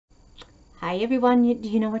Hi everyone, do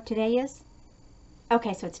you know what today is?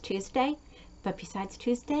 Okay, so it's Tuesday, but besides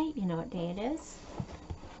Tuesday, you know what day it is?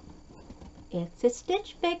 It's a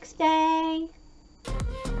Stitch Fix Day!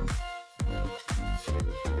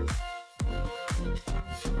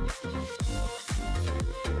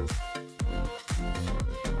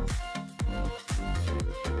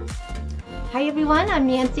 Hi everyone, I'm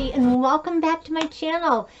Nancy and welcome back to my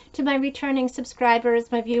channel. To my returning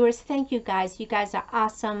subscribers, my viewers, thank you guys. You guys are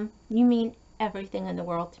awesome. You mean everything in the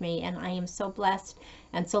world to me and I am so blessed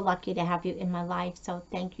and so lucky to have you in my life. So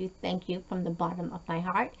thank you from the bottom of my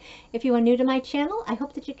heart. If you are new to my channel, I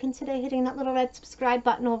hope that you consider hitting that little red subscribe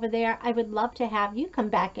button over there. I would love to have you come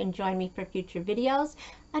back and join me for future videos.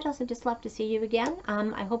 I'd also just love to see you again.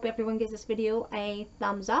 I hope everyone gives this video a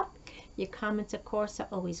thumbs up. Your comments, of course, are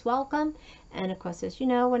always welcome. And of course, as you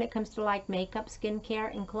know, when it comes to like makeup,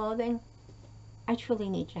 skincare, and clothing, I truly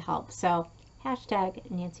need your help. So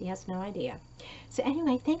hashtag Nancy has no idea. So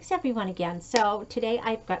anyway, thanks everyone again. So today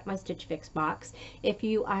I've got my Stitch Fix box. If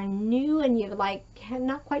you are new and you're like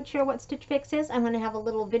not quite sure what Stitch Fix is, I'm going to have a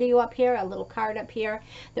little video up here, a little card up here,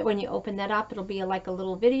 that when you open that up, it'll be like a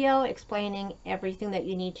little video explaining everything that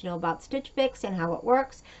you need to know about Stitch Fix and how it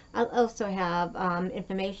works. I'll also have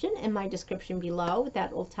information in my description below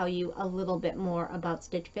that will tell you a little bit more about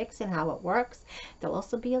Stitch Fix and how it works. There'll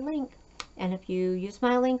also be a link. And if you use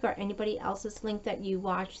my link or anybody else's link that you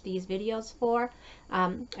watch these videos for,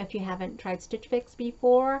 if you haven't tried Stitch Fix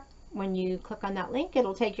before, when you click on that link,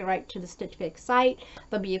 it'll take you right to the Stitch Fix site.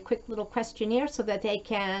 There'll be a quick little questionnaire so that they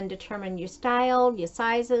can determine your style, your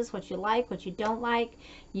sizes, what you like, what you don't like.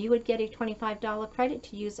 You would get a $25 credit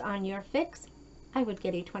to use on your fix. I would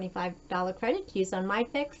get a $25 credit to use on my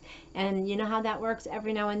fix. And you know how that works.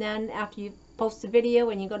 Every now and then after you post a video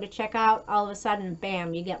and you go to check out, all of a sudden,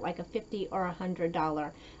 bam, you get like a $50 or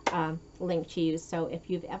 $100 link to use. So if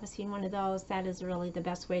you've ever seen one of those, that is really the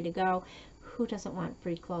best way to go. Who doesn't want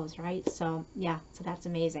free clothes, right? So yeah, so that's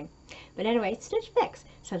amazing. But anyway, Stitch Fix.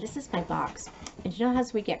 So this is my box. And you know,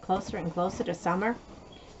 as we get closer and closer to summer,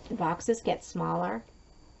 the boxes get smaller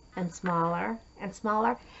and smaller and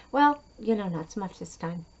smaller. Well, you know, not so much this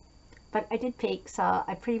time. But I did peek, so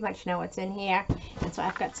I pretty much know what's in here. And so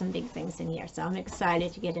I've got some big things in here. So I'm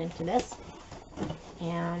excited to get into this.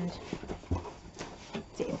 And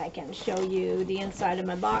see if I can show you the inside of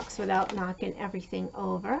my box without knocking everything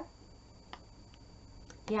over.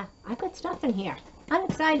 Yeah, I've got stuff in here. I'm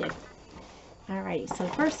excited. Alrighty, so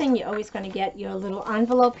the first thing, you're always going to get your little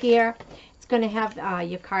envelope here. It's going to have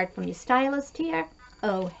your card from your stylist here.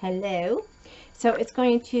 Oh, hello. So it's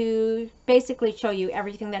going to basically show you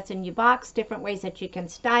everything that's in your box, different ways that you can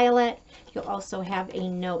style it. You'll also have a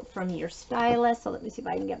note from your stylist. So let me see if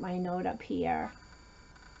I can get my note up here.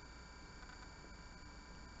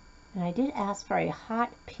 And I did ask for a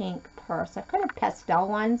hot pink purse. I've got a pastel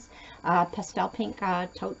ones, pastel pink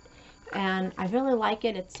tote. And I really like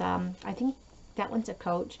it. It's, I think that one's a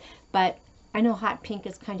Coach. But I know hot pink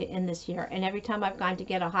is kind of in this year. And every time I've gone to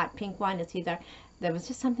get a hot pink one, it's either, there was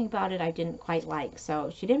just something about it I didn't quite like.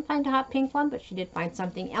 So she didn't find a hot pink one, but she did find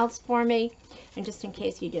something else for me. And just in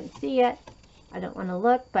case you didn't see it, I don't want to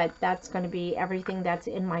look, but that's going to be everything that's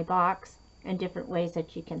in my box and different ways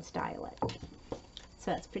that you can style it.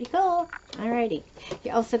 So that's pretty cool. Alrighty.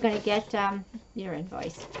 You're also going to get your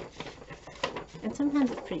invoice. And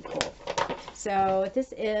sometimes it's pretty cool. So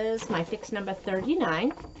this is my fix number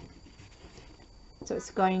 39. So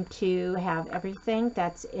it's going to have everything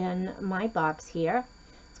that's in my box here.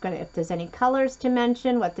 It's going to, if there's any colors to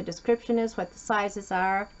mention, what the description is, what the sizes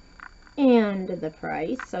are, and the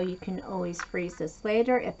price. So you can always freeze this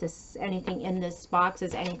later if this anything in this box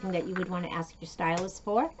is anything that you would want to ask your stylist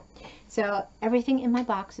for. So everything in my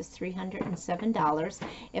box is $307.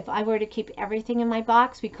 If I were to keep everything in my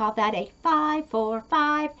box, we call that a 5 for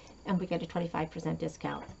 5, and we get a 25%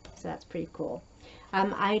 discount. So that's pretty cool.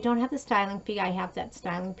 I don't have the styling fee. I have that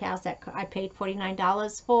styling pass that I paid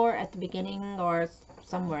 $49 for at the beginning or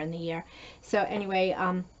somewhere in the year. So anyway,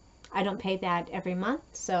 I don't pay that every month.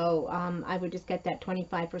 So I would just get that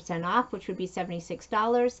 25% off, which would be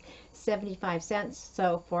 $76.75.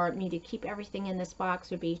 So for me to keep everything in this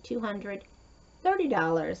box would be $230.25.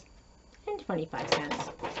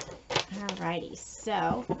 Alrighty,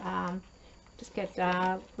 so just get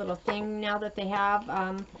a little thing now that they have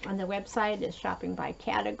on the website is shopping by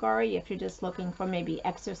category. If you're just looking for maybe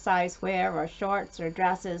exercise wear or shorts or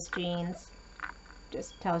dresses, jeans,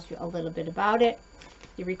 just tells you a little bit about it.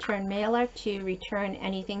 The return mailer to return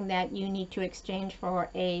anything that you need to exchange for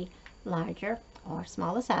a larger or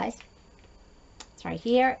smaller size. It's right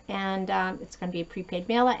here, and it's going to be a prepaid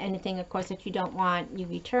mailer. Anything, of course, that you don't want, you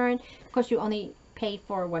return. Of course, you only pay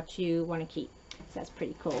for what you want to keep. So that's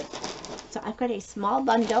pretty cool. So I've got a small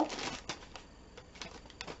bundle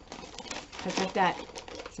because I've got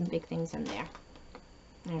some big things in there.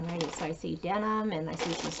 Alrighty, so I see denim and I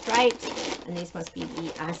see some stripes, and these must be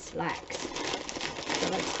the slacks. So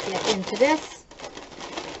let's get into this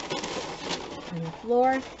on the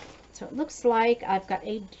floor. So it looks like I've got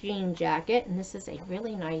a jean jacket, and this is a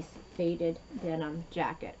really nice faded denim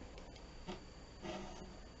jacket.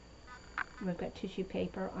 We've got tissue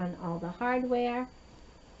paper on all the hardware.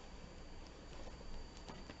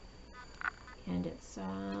 And it's,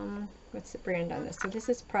 what's the brand on this? So this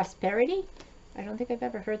is Prosperity. I don't think I've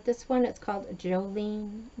ever heard this one. It's called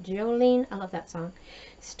Jolene. Jolene, I love that song.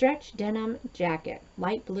 Stretch denim jacket,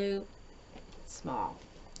 light blue, small.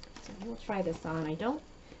 So we'll try this on.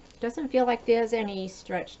 Doesn't feel like there's any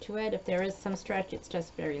stretch to it. If there is some stretch, it's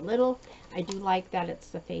just very little. I do like that it's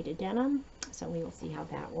the faded denim, so we will see how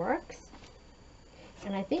that works.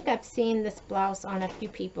 And I think I've seen this blouse on a few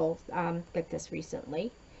people get this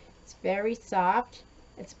recently. It's very soft.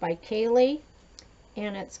 It's by Kaylee,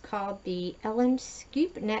 and it's called the Ellen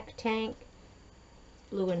Scoop Neck Tank,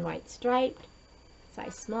 blue and white striped,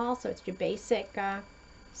 size small. So it's your basic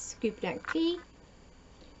scoop neck tee.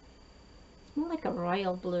 It's more like a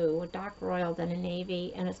royal blue, a dark royal than a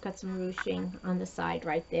navy, and it's got some ruching on the side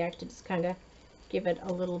right there to just kind of give it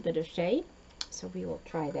a little bit of shade. So we will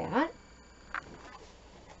try that.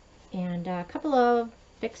 And a couple of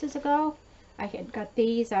fixes ago, I had got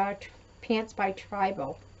these pants by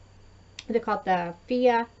Tribal. They're called the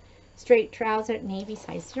Fia straight trouser, navy,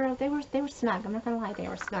 size 0. They were snug. I'm not gonna lie, they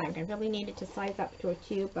were snug. I really needed to size up to a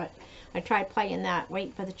 2, but I tried playing that,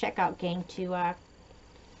 waiting for the checkout game to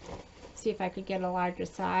see if I could get a larger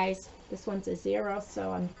size. This one's a 0,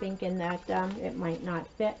 so I'm thinking that it might not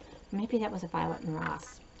fit. Maybe that was a Violet and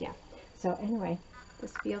Ross. Yeah. So anyway,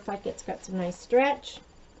 this feels like it's got some nice stretch.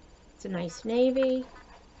 It's a nice navy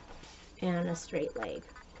and a straight leg.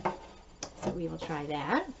 So we will try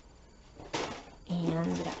that.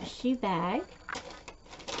 And we got a shoe bag.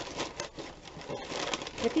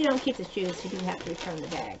 If you don't keep the shoes, you do have to return the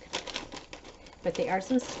bag. But they are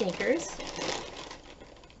some sneakers.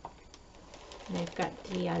 And they've got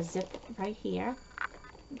the zip right here.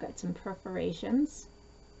 We've got some perforations.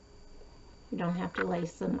 You don't have to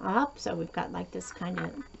lace them up. So we've got like this kind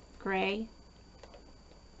of gray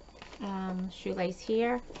shoelace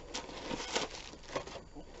here.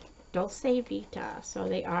 Dulce Vita. So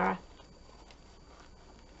they are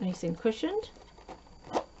nice and cushioned.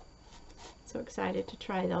 So excited to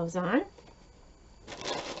try those on.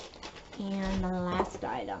 And the last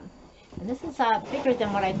item. And this is bigger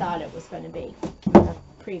than what I thought it was going to be. The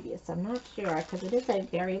previous. I'm not sure because it is a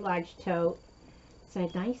very large tote. It's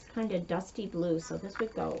a nice kind of dusty blue. So this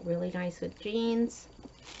would go really nice with jeans.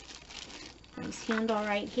 Nice handle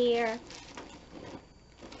right here.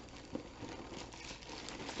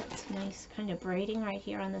 It's nice kind of braiding right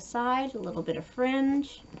here on the side. A little bit of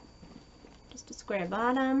fringe. Just a square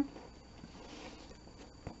bottom.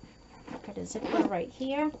 Got a zipper right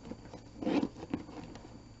here.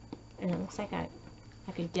 And it looks like a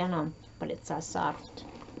denim, but it's soft.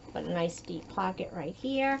 But a nice deep pocket right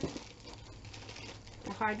here.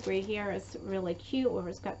 The hard gray here is really cute, where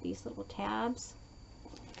it's got these little tabs.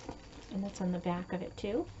 And that's on the back of it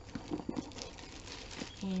too.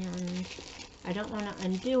 And I don't want to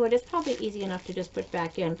undo it. It's probably easy enough to just put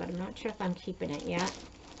back in, but I'm not sure if I'm keeping it yet.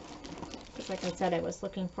 Because like I said, I was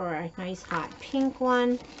looking for a nice hot pink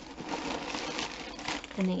one.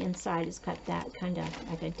 And the inside has got that kind of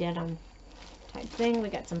like a denim type thing. We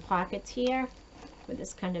got some pockets here with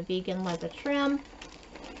this kind of vegan leather trim.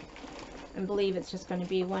 I believe it's just going to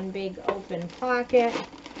be one big open pocket.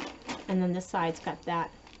 And then this side's got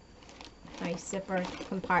that nice zipper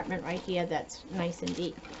compartment right here that's nice and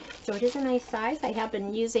deep. So it is a nice size. I have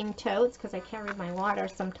been using totes because I carry my water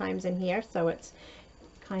sometimes in here, so it's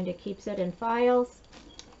kind of keeps it in files.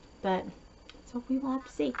 But so we will have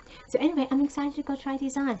to see. So anyway, I'm excited to go try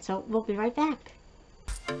these on. So we'll be right back.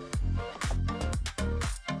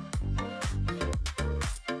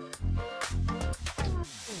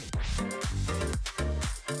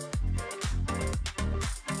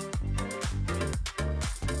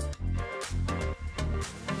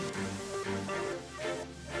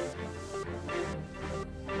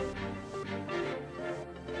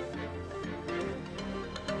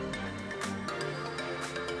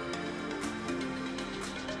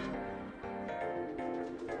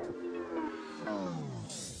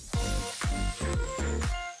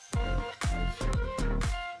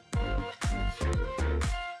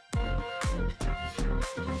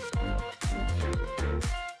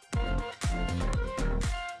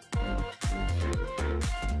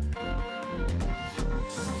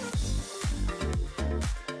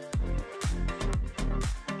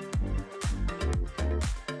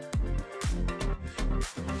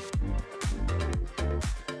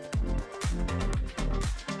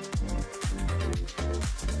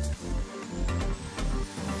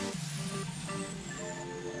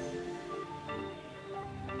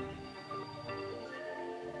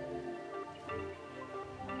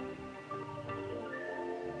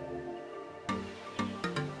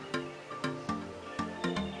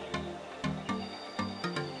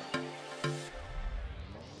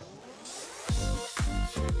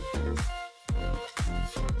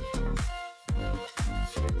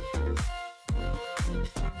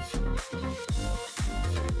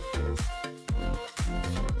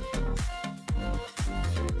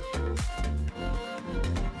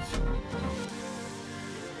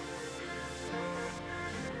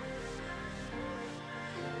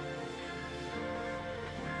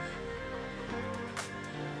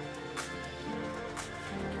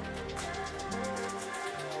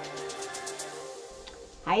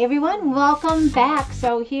 Hi everyone, welcome back.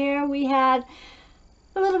 So here we had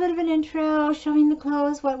a little bit of an intro showing the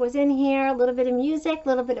clothes, what was in here, a little bit of music, a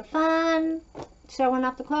little bit of fun, showing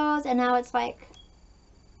off the clothes, and now it's like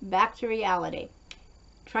back to reality.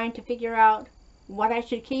 Trying to figure out what I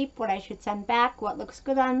should keep, what I should send back, what looks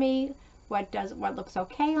good on me, what looks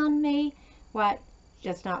okay on me, what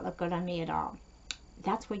does not look good on me at all.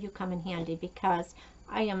 That's where you come in handy, because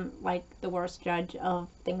I am like the worst judge of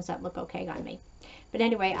things that look okay on me. But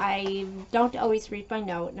anyway, I don't always read my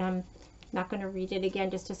note, and I'm not going to read it again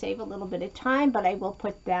just to save a little bit of time, but I will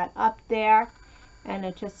put that up there, and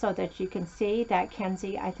it just so that you can see that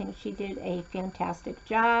Kenzie, I think she did a fantastic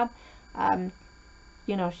job.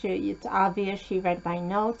 You know, it's obvious she read my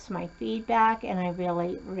notes, my feedback, and I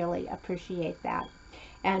really, really appreciate that.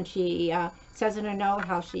 And she says in her note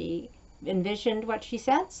how she envisioned what she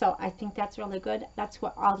said, so I think that's really good. That's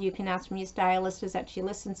what all you can ask from your stylist, is that she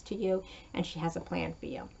listens to you and she has a plan for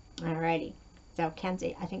you. Alrighty, so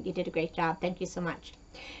Kenzie, I think you did a great job. Thank you so much.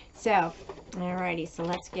 So alrighty, so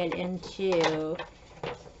let's get into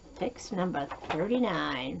fix number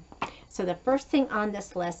 39. So the first thing on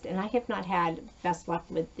this list, and I have not had best luck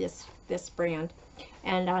with this brand,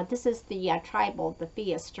 and this is the Tribal, the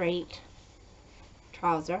Fia straight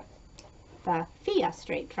trouser. The Fia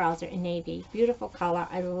straight trouser in navy. Beautiful color.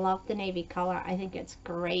 I love the navy color. I think it's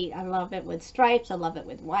great. I love it with stripes. I love it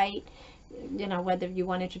with white. You know, whether you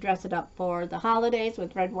wanted to dress it up for the holidays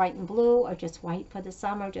with red, white, and blue, or just white for the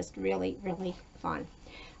summer, just really, really fun.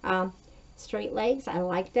 Straight legs, I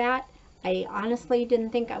like that. I honestly didn't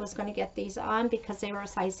think I was going to get these on because they were a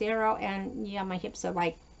size 0, and yeah, my hips are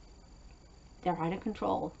like, they're out of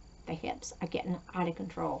control. The hips are getting out of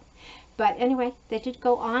control. But anyway, they did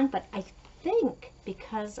go on, but I think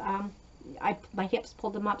because my hips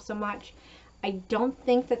pulled them up so much, I don't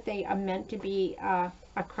think that they are meant to be a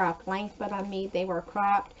cropped length, but on me they were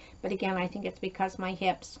cropped. But again, I think it's because my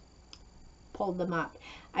hips pulled them up.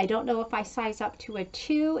 I don't know if I size up to a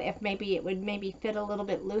 2, if maybe it would maybe fit a little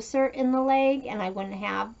bit looser in the leg and I wouldn't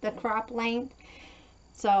have the crop length.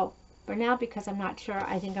 So for now, because I'm not sure,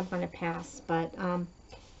 I think I'm going to pass. But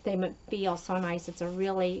they feel so nice. It's a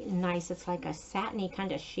really nice, it's like a satiny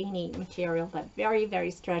kind of sheeny material, but very, very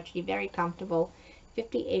stretchy, very comfortable.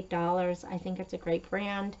 $58. I think it's a great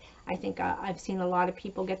brand. I think I've seen a lot of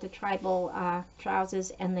people get the Tribal trousers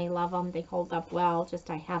and they love them. They hold up well, just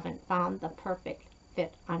I haven't found the perfect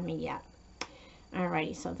fit on me yet.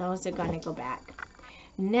 Alrighty, so those are going to go back.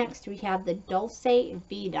 Next we have the Dulce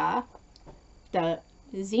Vita, the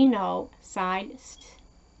Zeno side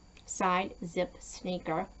zip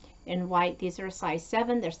sneaker in white. These are a size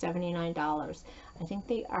 7. They're $79. I think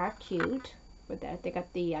they are cute with that. They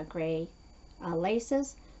got the gray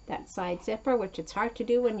laces, that side zipper, which it's hard to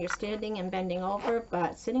do when you're standing and bending over,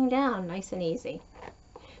 but sitting down, nice and easy.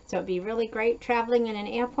 So it'd be really great traveling in an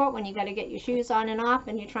airport when you got to get your shoes on and off,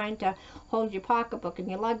 and you're trying to hold your pocketbook and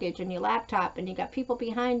your luggage and your laptop, and you got people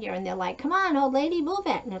behind you and they're like, come on old lady, move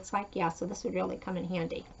it. And it's like, yeah, so this would really come in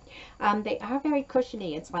handy. They are very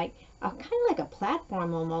cushiony. It's like kind of like a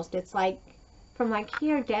platform almost. It's like from like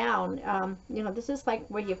here down, you know, this is like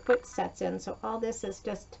where your foot sets in, so all this is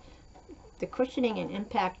just the cushioning and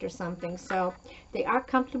impact or something. So they are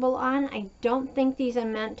comfortable on. I don't think these are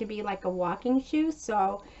meant to be like a walking shoe,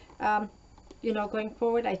 so you know, going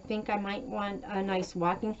forward, I think I might want a nice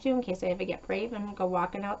walking shoe in case I ever get brave and go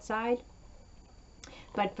walking outside.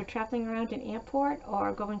 But for traveling around an airport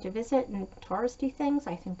or going to visit and touristy things,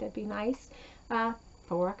 I think that'd be nice.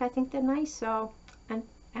 For work, I think they're nice. So I'm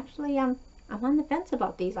actually I'm on the fence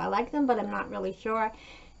about these. I like them, but I'm not really sure.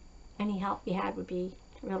 Any help you had would be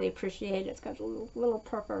really appreciated. It's got little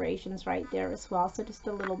perforations right there as well, so just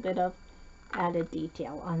a little bit of added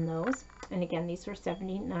detail on those. And again, these were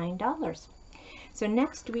 $79. So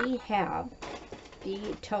next we have the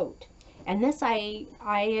tote, and this I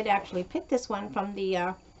had actually picked this one from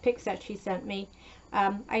the pics that she sent me.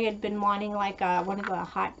 I had been wanting like one of the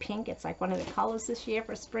hot pink. It's like one of the colors this year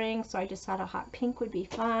for spring, so I just thought a hot pink would be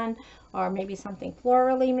fun, or maybe something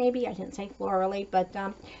florally. Maybe I didn't say florally, but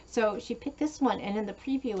so she picked this one, and in the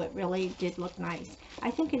preview it really did look nice.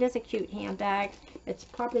 I think it is a cute handbag. It's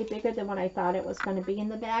probably bigger than what I thought it was going to be in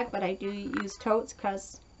the bag, but I do use totes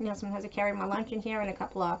because, you know, sometimes I carry my lunch in here and a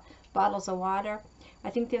couple of bottles of water. I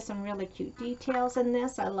think there's some really cute details in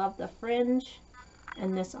this. I love the fringe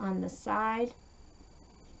and this on the side.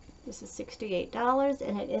 This is $68,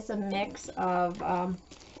 and it is a mix of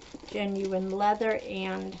genuine leather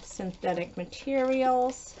and synthetic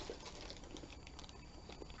materials.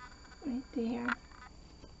 Right there.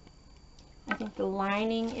 I think the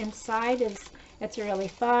lining inside it's really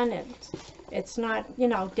fun. It's It's not, you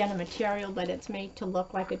know, denim material, but it's made to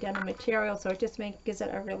look like a denim material, so it just gives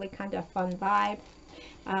it a really kind of fun vibe.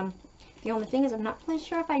 The only thing is I'm not really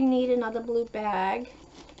sure if I need another blue bag,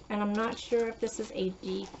 and I'm not sure if this is a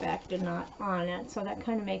defect or not on it, so that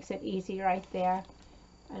kind of makes it easy right there.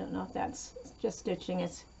 I don't know if that's just stitching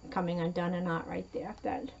is coming undone or not right there, if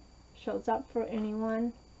that shows up for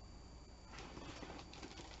anyone.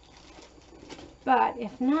 But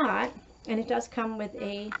if not, and it does come with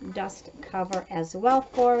a dust cover as well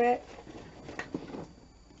for it.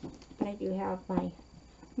 But I do have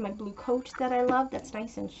my blue coat that I love, that's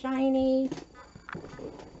nice and shiny.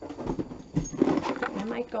 Got my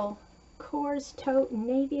Michael Kors tote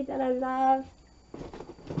navy that I love.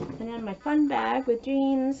 And then my fun bag with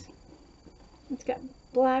jeans. It's got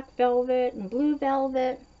black velvet and blue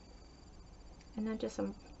velvet. And then just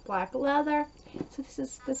some black leather. So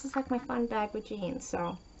this is like my fun bag with jeans.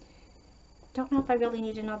 So don't know if I really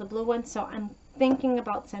need another blue one, so I'm thinking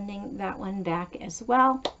about sending that one back as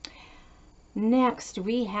well. Next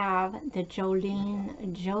we have the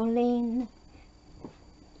Jolene.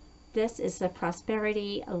 This is the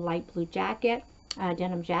Prosperity light blue jacket,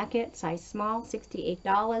 denim jacket, size small,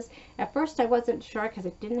 $68. At first I wasn't sure because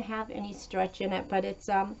it didn't have any stretch in it, but it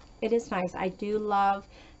is nice. I do love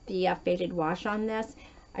the faded wash on this.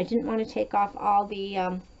 I didn't want to take off all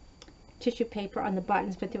the tissue paper on the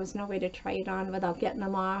buttons, but there was no way to try it on without getting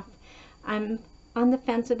them off. I'm on the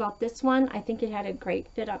fence about this one. I think it had a great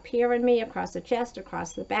fit up here in me, across the chest,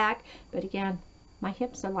 across the back, but again, my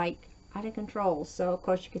hips are like out of control, so of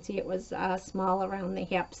course you could see it was small around the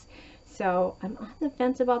hips. So I'm on the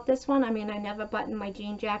fence about this one. I mean, I never button my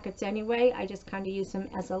jean jackets anyway. I just kind of use them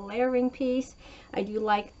as a layering piece. I do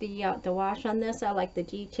like the wash on this. I like the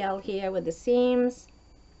detail here with the seams.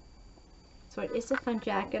 So it is a fun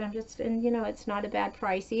jacket. And you know, it's not a bad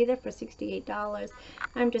price either for $68.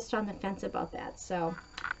 I'm just on the fence about that. So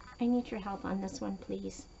I need your help on this one,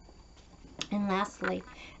 please. And lastly,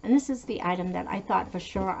 and this is the item that I thought for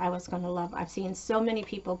sure I was going to love. I've seen so many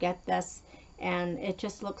people get this, and it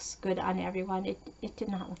just looks good on everyone. It did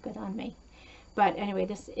not look good on me. But anyway,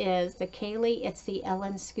 this is the Kaylee. It's the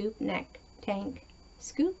Ellen Scoop Neck Tank.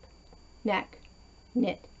 Scoop Neck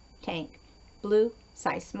Knit Tank. Blue,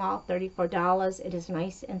 size small, $34. It is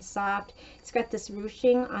nice and soft. It's got this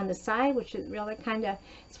ruching on the side, which is really kind of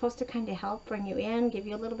supposed to kind of help bring you in, give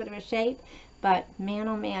you a little bit of a shape. But man,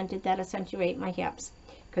 oh man, did that accentuate my hips,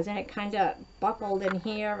 because then it kind of buckled in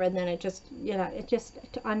here, and then it just, you know, it just,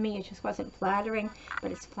 on me, it just wasn't flattering,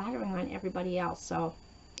 but it's flattering on everybody else. So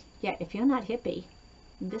yeah, if you're not hippie,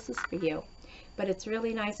 this is for you. But it's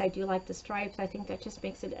really nice. I do like the stripes. I think that just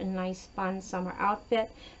makes it a nice, fun summer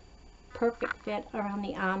outfit. Perfect fit around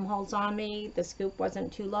the armholes on me. The scoop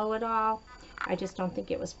wasn't too low at all. I just don't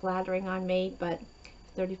think it was flattering on me, but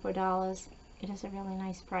 $34, it is a really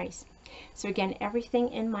nice price. So again, everything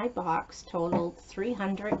in my box totaled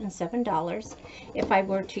 $307. If I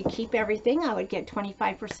were to keep everything, I would get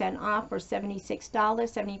 25% off, or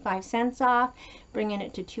 $76.75 off, bringing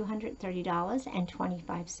it to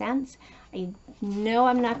 $230.25. I know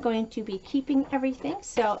I'm not going to be keeping everything,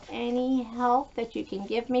 so any help that you can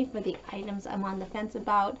give me for the items I'm on the fence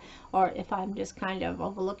about, or if I'm just kind of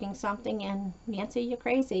overlooking something, and Nancy, you're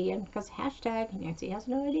crazy, and because hashtag Nancy has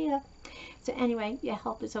no idea. So anyway, your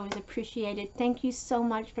help is always appreciated. Thank you so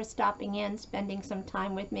much for stopping in, spending some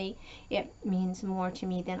time with me. It means more to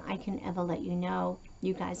me than I can ever let you know.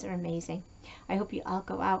 You guys are amazing. I hope you all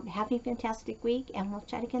go out, have a fantastic week, and we'll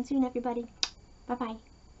chat again soon, everybody. Bye-bye.